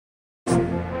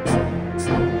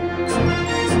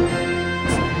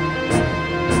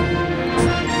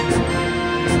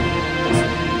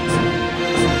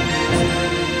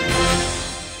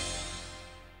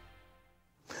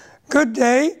Good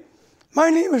day. My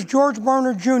name is George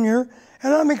Barner Jr.,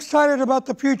 and I'm excited about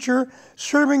the future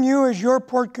serving you as your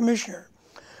Port Commissioner.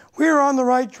 We are on the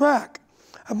right track.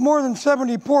 Of more than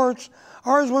 70 ports,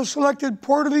 ours was selected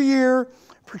Port of the Year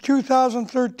for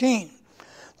 2013.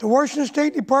 The Washington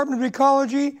State Department of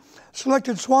Ecology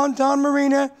selected Swantown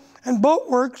Marina and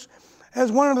Boatworks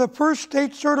as one of the first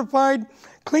state-certified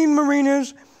clean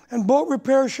marinas and boat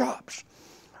repair shops.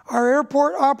 Our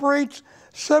airport operates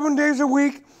 7 days a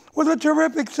week with a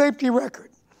terrific safety record.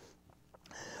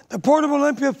 The Port of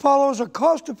Olympia follows a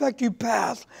cost-effective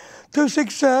path to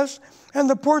success, and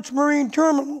the port's marine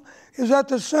terminal is at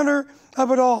the center of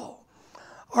it all.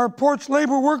 Our port's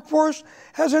labor workforce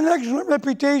has an excellent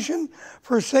reputation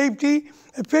for safety,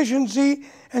 efficiency,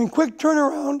 and quick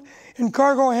turnaround in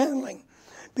cargo handling.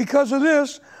 Because of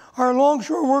this, our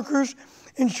longshore workers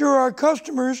ensure our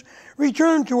customers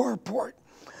return to our port.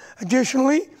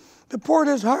 Additionally, the port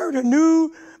has hired a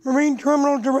new Marine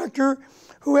Terminal Director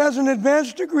who has an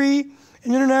advanced degree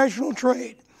in international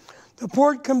trade. The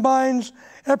port combines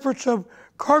efforts of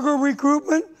cargo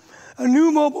recruitment, a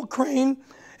new mobile crane,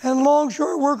 and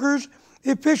longshore workers'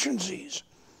 efficiencies.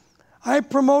 I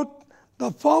promote the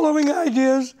following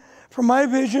ideas for my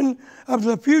vision of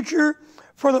the future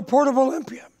for the Port of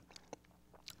Olympia.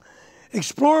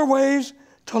 Explore ways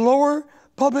to lower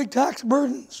public tax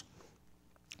burdens.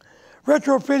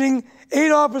 Retrofitting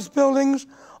 8 office buildings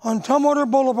on Tumwater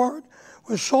Boulevard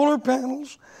with solar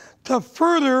panels to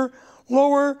further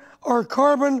lower our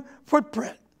carbon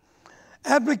footprint.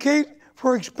 Advocate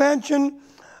for expansion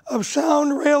of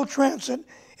Sound rail transit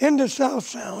into South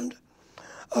Sound,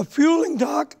 a fueling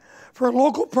dock for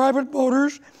local private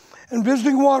boaters and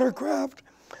visiting watercraft,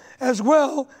 as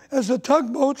well as the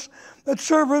tugboats that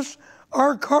service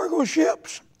our cargo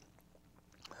ships.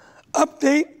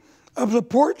 Update of the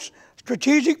port's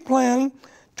strategic plan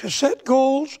to set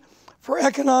goals for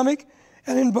economic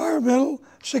and environmental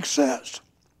success.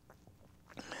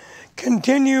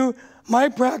 Continue my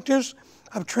practice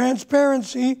of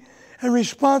transparency and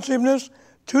responsiveness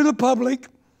to the public.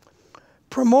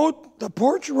 Promote the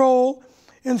port's role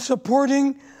in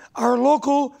supporting our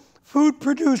local food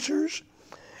producers,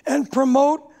 and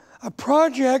promote a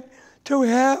project to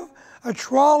have a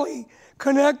trolley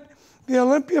connect the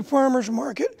Olympia Farmers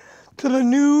Market to the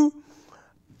new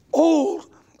old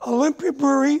Olympia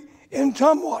Brewery in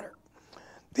Tumwater.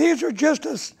 These are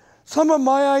just some of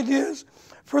my ideas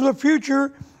for the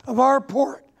future of our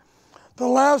port. The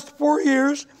last 4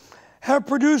 years have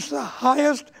produced the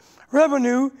highest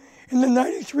revenue in the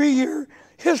 93-year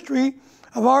history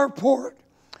of our port.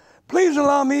 Please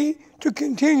allow me to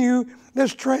continue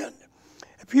this trend.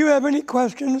 If you have any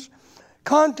questions,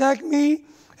 contact me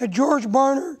at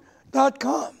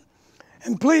georgebarner.com.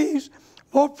 And please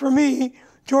vote for me,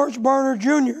 George Barner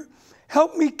Jr.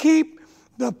 Help me keep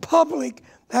the public,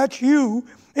 that's you,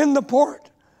 in the port.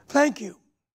 Thank you.